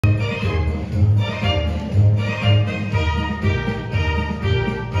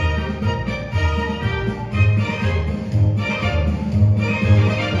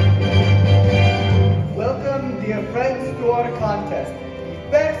our contest, the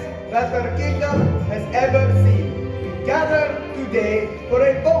best that our kingdom has ever seen. We gather today for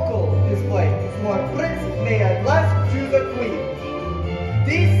a vocal display, so our prince may at last choose a queen.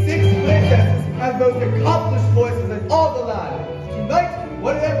 These 6 princesses have those accomplished voices in all the land. Tonight,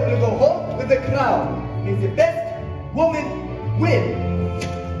 one of them will go home with the crown. May the best woman win.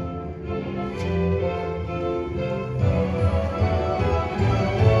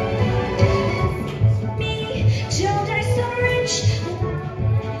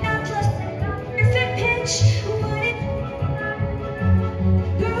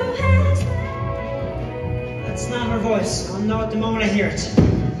 That's not her voice. I'll know it the moment I hear it.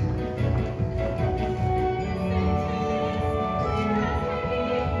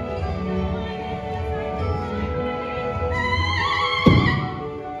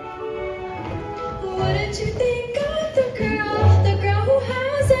 What did you think of the girl who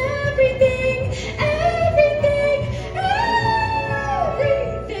has everything, everything, everything?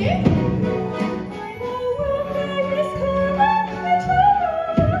 The world famous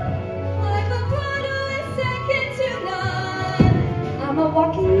like a bottle is second to none. I'm a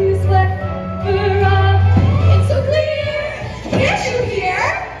walking newsletter. It's so clear. Can't you hear?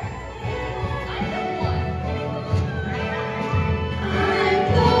 I'm the one. I'm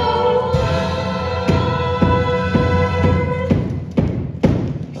the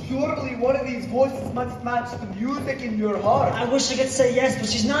one. Surely one of these voices must match the music in your heart. I wish I could say yes, but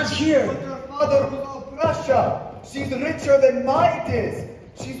she's not here. But your mother was of Russia. She's richer than Might is.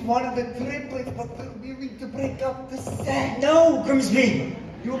 She's one of the triplets, but they're willing to break up the set. No, Grimsby.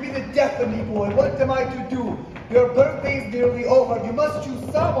 You'll be the death of me, boy. What am I to do? Your birthday's nearly over. You must choose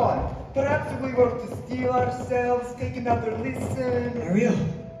someone. Perhaps if we were to steal ourselves, take another listen. Ariel.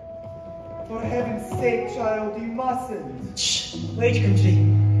 For heaven's sake, child, you mustn't. Shh. Wait, Grimsby.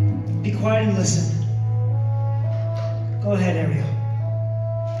 Be quiet and listen. Go ahead, Ariel.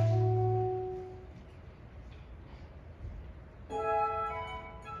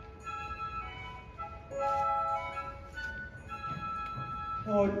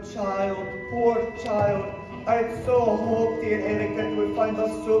 Poor child. I had so hoped, dear Eric, that you would find us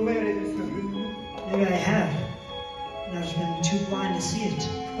so married this room. Maybe I have. And I've just been too blind to see it.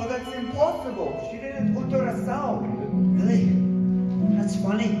 Well, that's impossible. She didn't utter a sound. Really? That's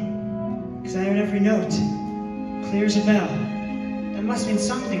funny. Because I heard every note. Clear as a bell. That must mean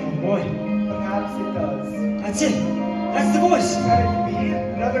something, oh boy. Perhaps it does. That's it. That's the voice. Can it be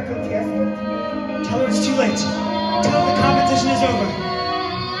another contestant? Tell her it's too late. Tell her the competition is over.